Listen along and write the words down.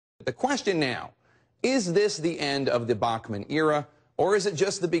The question now, is this the end of the Bachmann era, or is it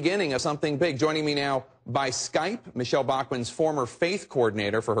just the beginning of something big? Joining me now by Skype, Michele Bachmann's former faith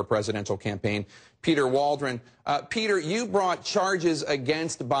coordinator for her presidential campaign, Peter Waldron. Peter, you brought charges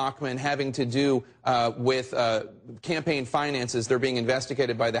against Bachmann having to do with campaign finances. They're being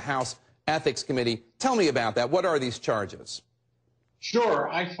investigated by the House Ethics Committee. Tell me about that. What are these charges? Sure.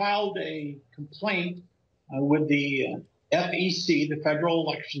 I filed a complaint with the FEC, the Federal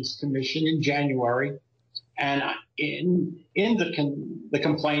Elections Commission, in January. And in the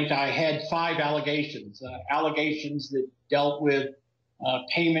complaint, I had 5 allegations. Allegations that dealt with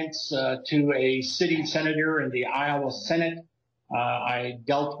payments to a sitting senator in the Iowa Senate. I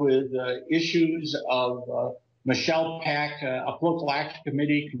dealt with issues of Michele PAC, a political action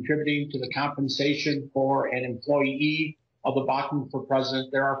committee, contributing to the compensation for an employee of the Bachmann for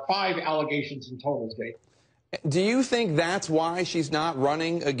president. There are 5 allegations in total, Jake. Do you think that's why she's not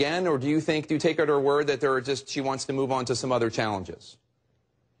running again, or do you take her to her word that she wants to move on to some other challenges?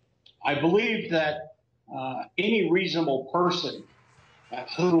 I believe that any reasonable person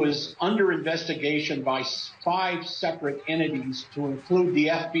who is under investigation by 5 separate entities, to include the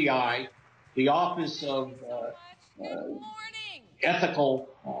FBI, the Office of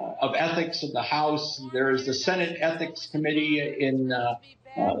Ethics of the House, there is the Senate Ethics Committee in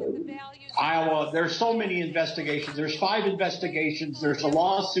Iowa. There's so many investigations. There's 5 investigations. There's a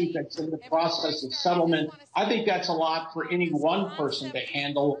lawsuit that's in the process of settlement. I think that's a lot for any one person to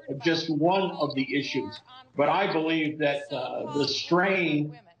handle just one of the issues. But I believe that the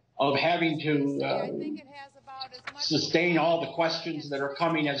strain of having to sustain all the questions that are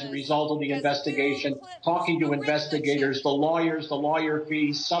coming as a result of the investigation, talking to investigators, the lawyers, the lawyer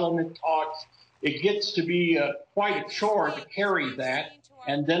fees, settlement talks, it gets to be quite a chore to carry that.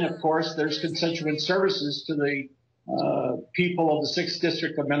 And then, of course, there's constituent services to the people of the 6th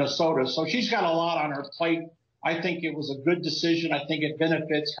District of Minnesota. So she's got a lot on her plate. I think it was a good decision. I think it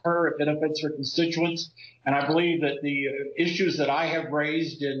benefits her. It benefits her constituents. And I believe that the issues that I have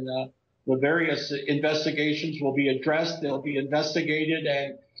raised in the various investigations will be addressed. They'll be investigated,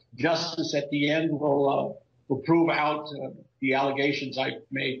 and justice at the end will prove out the allegations I've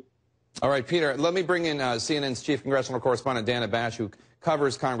made. All right, Peter, let me bring in CNN's chief congressional correspondent, Dana Bash, who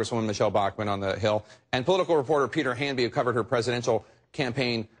covers Congresswoman Michele Bachmann on the Hill, and political reporter Peter Hanby, who covered her presidential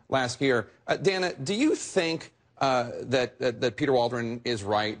campaign last year. Dana, do you think that Peter Waldron is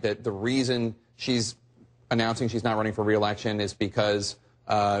right, that the reason she's announcing she's not running for re-election is because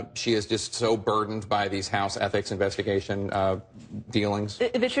she is just so burdened by these House ethics investigation dealings?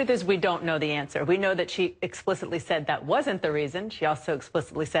 The truth is, we don't know the answer. We know that she explicitly said that wasn't the reason. She also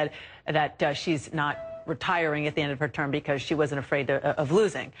explicitly said that she's not retiring at the end of her term because she wasn't afraid of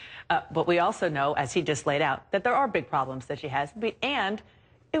losing. But we also know, as he just laid out, that there are big problems that she has, and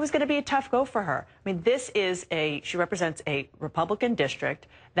it was going to be a tough go for her. I mean, she represents a Republican district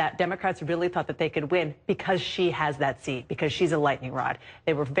that Democrats really thought that they could win because she has that seat, because she's a lightning rod.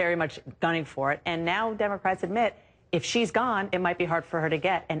 They were very much gunning for it. And now Democrats admit if she's gone, it might be hard for her to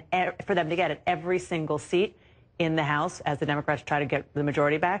get, and for them to get at every single seat in the House, as the Democrats try to get the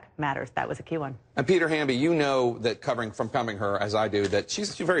majority back, matters. That was a key one. And Peter Hanby, you know that covering her, as I do, that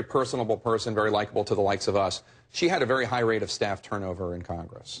she's a very personable person, very likable to the likes of us. She had a very high rate of staff turnover in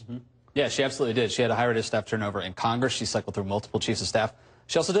Congress. Mm-hmm. Yeah, she absolutely did. She had a high rate of staff turnover in Congress. She cycled through multiple chiefs of staff.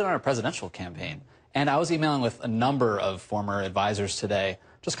 She also did it on her presidential campaign. And I was emailing with a number of former advisors today,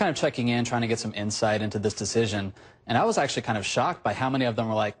 just kind of checking in, trying to get some insight into this decision. And I was actually kind of shocked by how many of them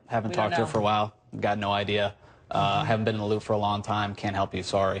were like, haven't talked to her for a while, got no idea. Haven't been in the loop for a long time, can't help you,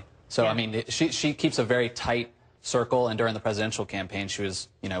 sorry. So, yeah. I mean, she keeps a very tight circle, and during the presidential campaign, she was,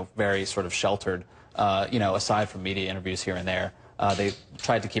 very sort of sheltered, aside from media interviews here and there. They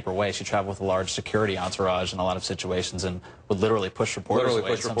tried to keep her away. She traveled with a large security entourage in a lot of situations and would literally push reporters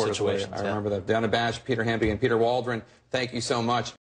away in some situations. I remember that. Dana Bash, Peter Hanby, and Peter Waldron, thank you so much.